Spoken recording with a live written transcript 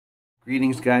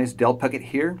Greetings guys, Del Puckett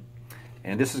here,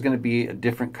 and this is going to be a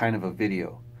different kind of a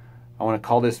video. I want to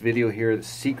call this video here the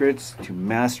secrets to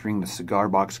mastering the cigar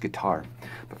box guitar.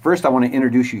 But first I want to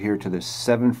introduce you here to this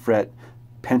 7-fret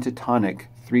pentatonic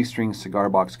 3-string cigar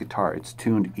box guitar. It's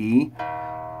tuned E,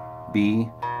 B,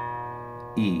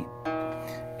 E.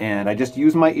 And I just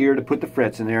use my ear to put the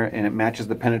frets in there and it matches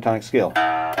the pentatonic scale.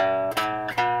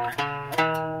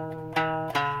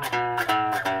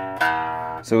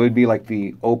 So it would be like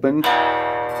the open,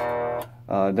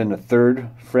 then the 3rd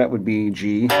fret would be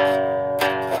G.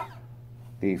 The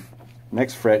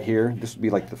next fret here, this would be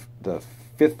like the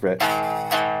 5th fret.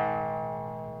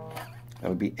 That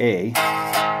would be A.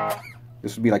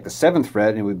 This would be like the 7th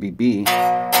fret and it would be B.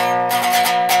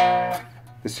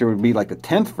 This here would be like the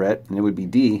 10th fret and it would be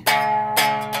D.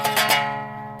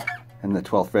 And the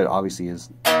 12th fret obviously is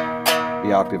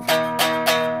the octave.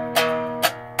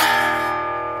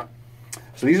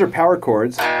 So these are power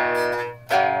chords.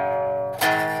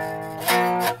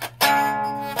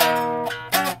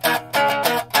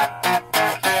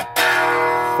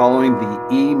 Following the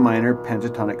E minor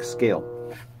pentatonic scale.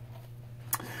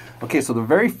 Okay, so the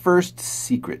very first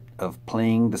secret of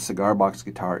playing the cigar box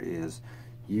guitar is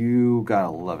you gotta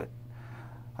love it.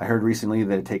 I heard recently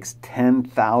that it takes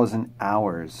 10,000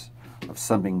 hours of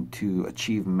something to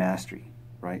achieve mastery,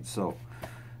 right? So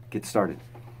get started.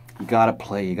 You gotta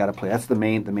play, you gotta play. That's the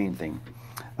main thing.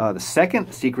 The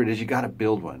second secret is you gotta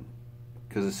build one.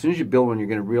 Because as soon as you build one, you're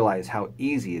gonna realize how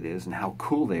easy it is and how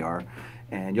cool they are.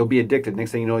 And you'll be addicted.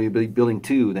 Next thing you know, you'll be building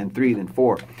 2, then 3, then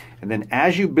 4. And then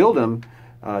as you build them,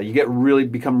 you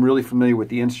become really familiar with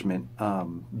the instrument.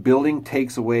 Building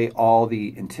takes away all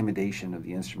the intimidation of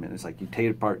the instrument. It's like you take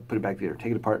it apart, put it back together,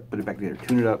 take it apart, put it back together,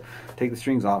 tune it up, take the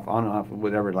strings off, on and off,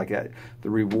 whatever like that. The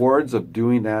rewards of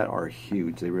doing that are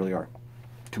huge. They really are.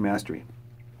 To mastery.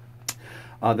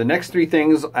 The next 3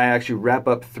 things, I actually wrap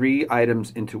up 3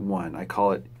 items into one. I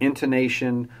call it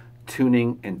intonation,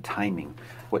 tuning, and timing.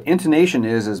 What intonation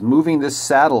is moving this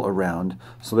saddle around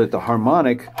so that the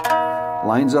harmonic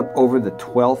lines up over the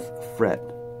 12th fret.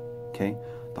 Okay?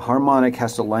 The harmonic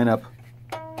has to line up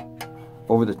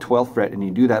over the 12th fret, and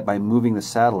you do that by moving the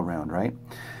saddle around, right?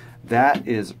 That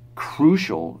is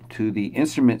crucial to the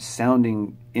instrument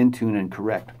sounding in tune and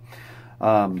correct.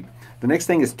 The next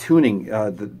thing is tuning.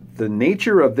 The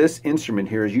nature of this instrument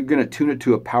here is you're going to tune it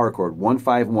to a power chord,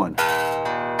 1-5-1.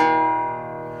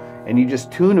 And you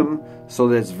just tune them so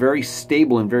that it's very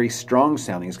stable and very strong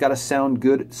sounding. It's got to sound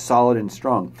good, solid, and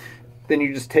strong. Then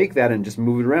you just take that and just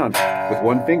move it around with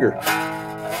one finger.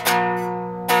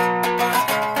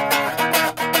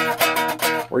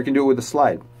 Or you can do it with a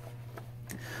slide.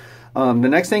 The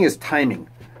next thing is timing.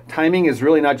 Timing is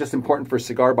really not just important for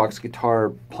cigar box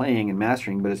guitar playing and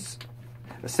mastering, but it's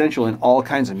essential in all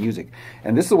kinds of music.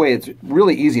 And this is the way it's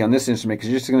really easy on this instrument,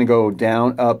 because you're just going to go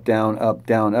down, up, down, up,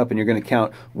 down, up, and you're going to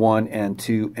count 1 and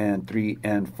 2 and 3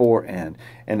 and 4 and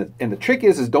the trick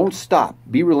is don't stop.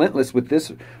 Be relentless with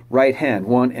this right hand,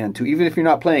 1 and 2. Even if you're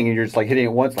not playing and you're just like hitting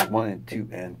it once, like 1 and 2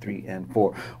 and 3 and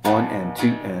 4, 1 and 2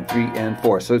 and 3 and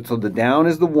 4. So the down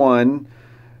is the 1,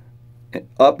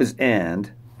 up is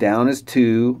and, down is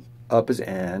 2, up is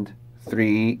and,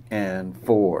 3 and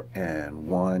 4 and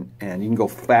 1, and you can go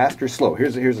fast or slow.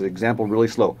 Here's an example really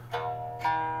slow.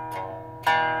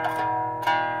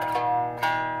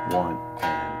 1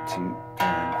 and 2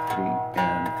 and 3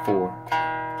 and 4.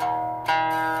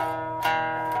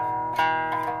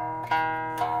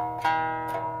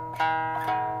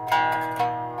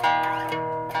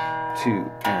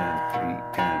 Two and 3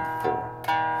 and 4.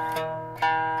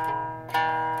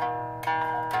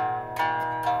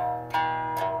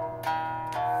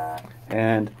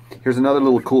 And here's another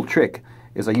little cool trick,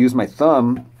 is I use my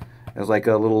thumb as like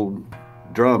a little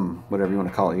drum, whatever you want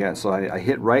to call it. Yeah, so I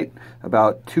hit right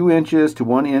about 2 inches to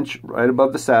 1 inch right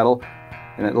above the saddle,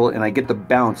 and I get the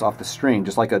bounce off the string,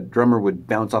 just like a drummer would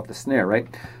bounce off the snare, right?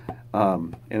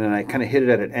 And then I kind of hit it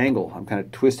at an angle. I'm kind of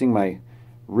twisting my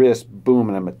wrist, boom,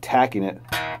 and I'm attacking it.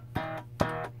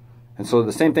 And so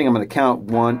the same thing, I'm going to count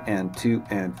 1 and 2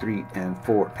 and 3 and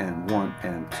 4 and 1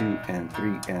 and 2 and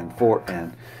 3 and 4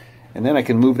 and then I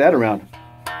can move that around.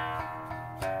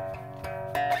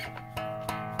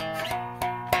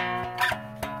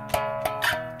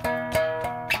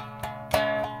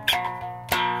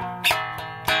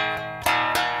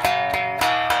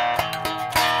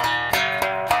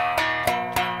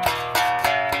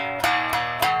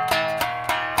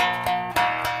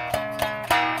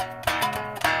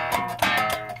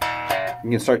 You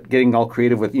can start getting all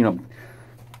creative with, you know,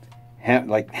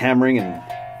 like hammering and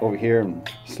over here and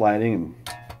sliding and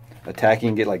attacking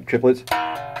and get like triplets.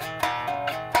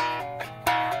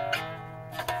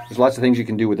 There's lots of things you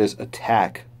can do with this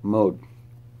attack mode.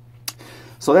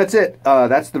 So that's it.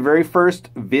 That's the very first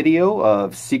video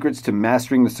of secrets to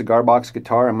mastering the cigar box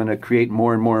guitar. I'm going to create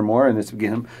more and more and more, and this will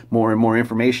give him more and more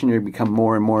information. You become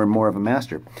more and more and more of a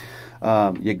master.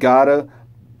 You gotta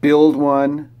build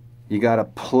one. You gotta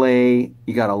play.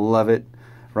 You gotta love it,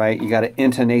 right? You gotta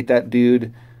intonate that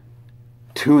dude,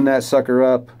 tune that sucker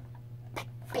up,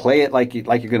 play it like you're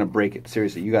going to break it.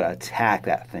 Seriously, you gotta attack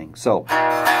that thing. So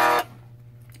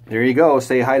there you go.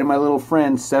 Say hi to my little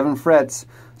friend. 7 frets.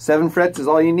 7 frets is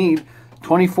all you need.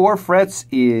 24 frets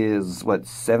is, what,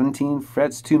 17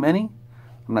 frets too many?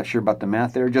 I'm not sure about the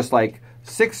math there. Just like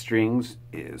 6 strings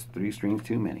is 3 strings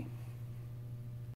too many.